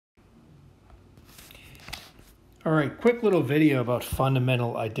All right, quick little video about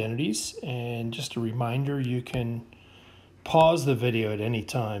fundamental identities, and just a reminder, you can pause the video at any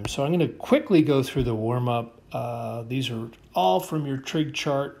time. So I'm going to quickly go through the warm-up. These are all from your trig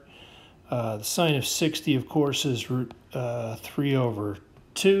chart. The sine of 60, of course, is root 3 over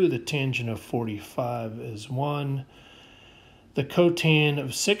 2. The tangent of 45 is 1. The cotan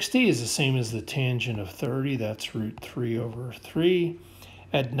of 60 is the same as the tangent of 30. That's root 3 over 3.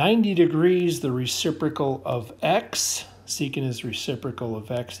 At 90 degrees, the reciprocal of x, secant is reciprocal of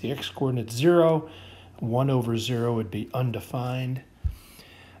x, the x-coordinate 0, 1 over 0 would be undefined.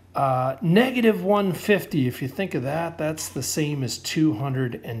 Negative 150, if you think of that, that's the same as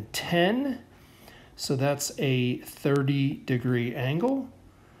 210. So that's a 30-degree angle.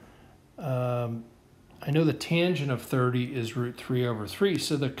 I know the tangent of 30 is root 3 over 3,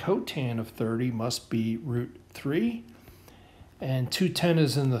 so the cotan of 30 must be root 3. And 210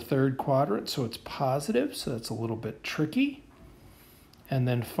 is in the third quadrant, so it's positive, so that's a little bit tricky. And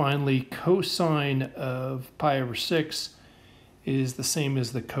then finally, cosine of pi over 6 is the same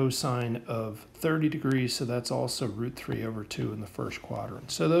as the cosine of 30 degrees, so that's also root 3 over 2 in the first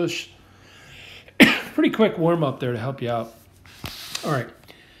quadrant. So those, pretty quick warm-up there to help you out. All right,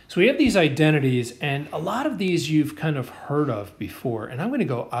 so we have these identities, and a lot of these you've kind of heard of before, and I'm going to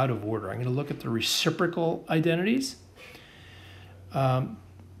go out of order. I'm going to look at the reciprocal identities.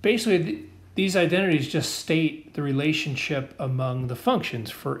 Basically, these identities just state the relationship among the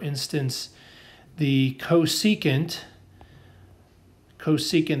functions. For instance, the cosecant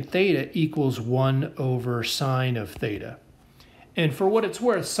theta equals 1 over sine of theta. And for what it's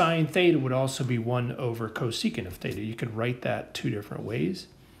worth, sine theta would also be 1 over cosecant of theta. You could write that two different ways.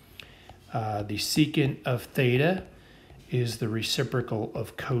 The secant of theta is the reciprocal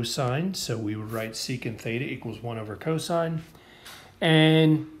of cosine, so we would write secant theta equals 1 over cosine.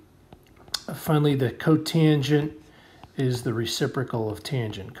 And finally, the cotangent is the reciprocal of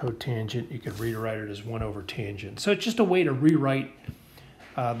tangent. Cotangent, you could rewrite it as 1 over tangent. So it's just a way to rewrite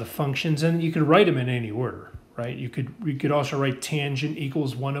the functions, and you could write them in any order, right? You could also write tangent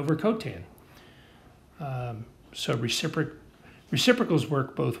equals 1 over cotan. So reciprocals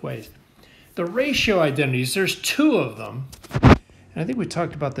work both ways. The ratio identities, there's two of them. And I think we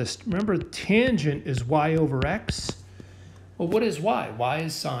talked about this. Remember, tangent is y over x. Well, what is y? Y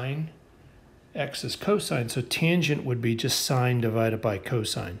is sine, x is cosine, so tangent would be just sine divided by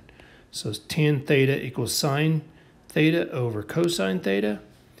cosine. So tan theta equals sine theta over cosine theta,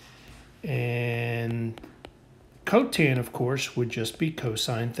 and cotan, of course, would just be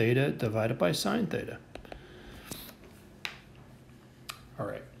cosine theta divided by sine theta. All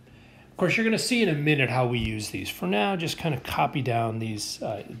right. Of course, you're going to see in a minute how we use these. For now, just kind of copy down these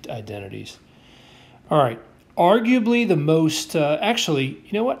identities. All right. Arguably the most, actually,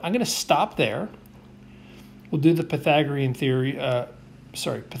 you know what? I'm going to stop there. We'll do the Pythagorean theory,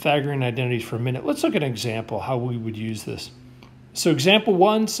 Pythagorean identities for a minute. Let's look at an example, how we would use this. So example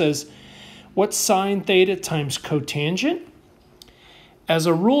 1 says, what's sine theta times cotangent? As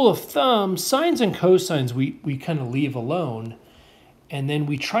a rule of thumb, sines and cosines we kind of leave alone, and then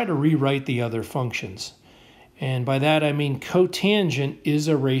we try to rewrite the other functions. And by that I mean cotangent is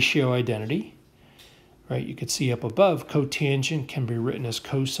a ratio identity. Right, you could see up above, cotangent can be written as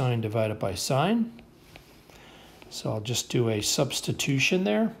cosine divided by sine. So I'll just do a substitution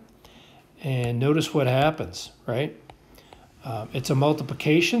there. And notice what happens, right? It's a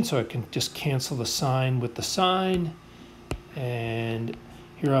multiplication, so I can just cancel the sine with the sine. And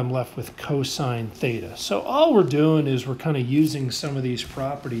here I'm left with cosine theta. So all we're doing is we're kind of using some of these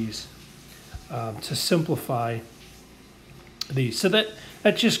properties to simplify these. So that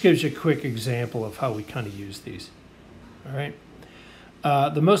just gives you a quick example of how we kind of use these. All right.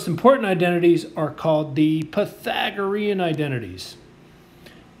 The most important identities are called the Pythagorean identities.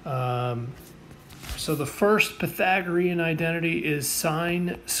 So the first Pythagorean identity is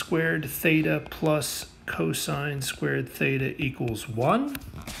sine squared theta plus cosine squared theta equals 1.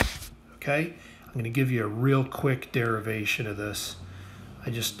 Okay. I'm going to give you a real quick derivation of this. I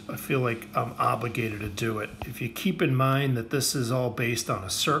feel like I'm obligated to do it. If you keep in mind that this is all based on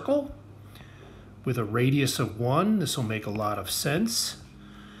a circle with a radius of 1, this will make a lot of sense.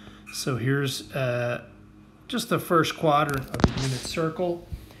 So here's just the first quadrant of the unit circle.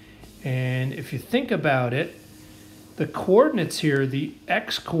 And if you think about it, the coordinates here, the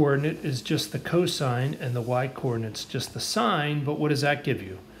x-coordinate is just the cosine and the y-coordinate's just the sine, but what does that give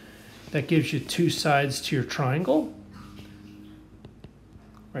you? That gives you two sides to your triangle.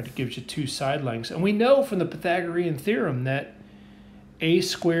 Right, it gives you two side lengths. And we know from the Pythagorean theorem that a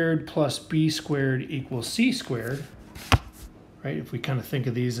squared plus b squared equals c squared. Right, if we kind of think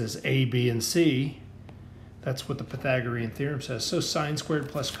of these as a, b, and c, That's what the Pythagorean theorem says. So sine squared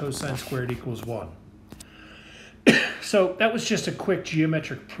plus cosine squared equals 1. So that was just a quick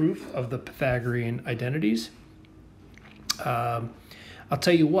geometric proof of the Pythagorean identities. I'll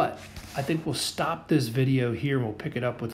tell you what, I think we'll stop this video here and we'll pick it up with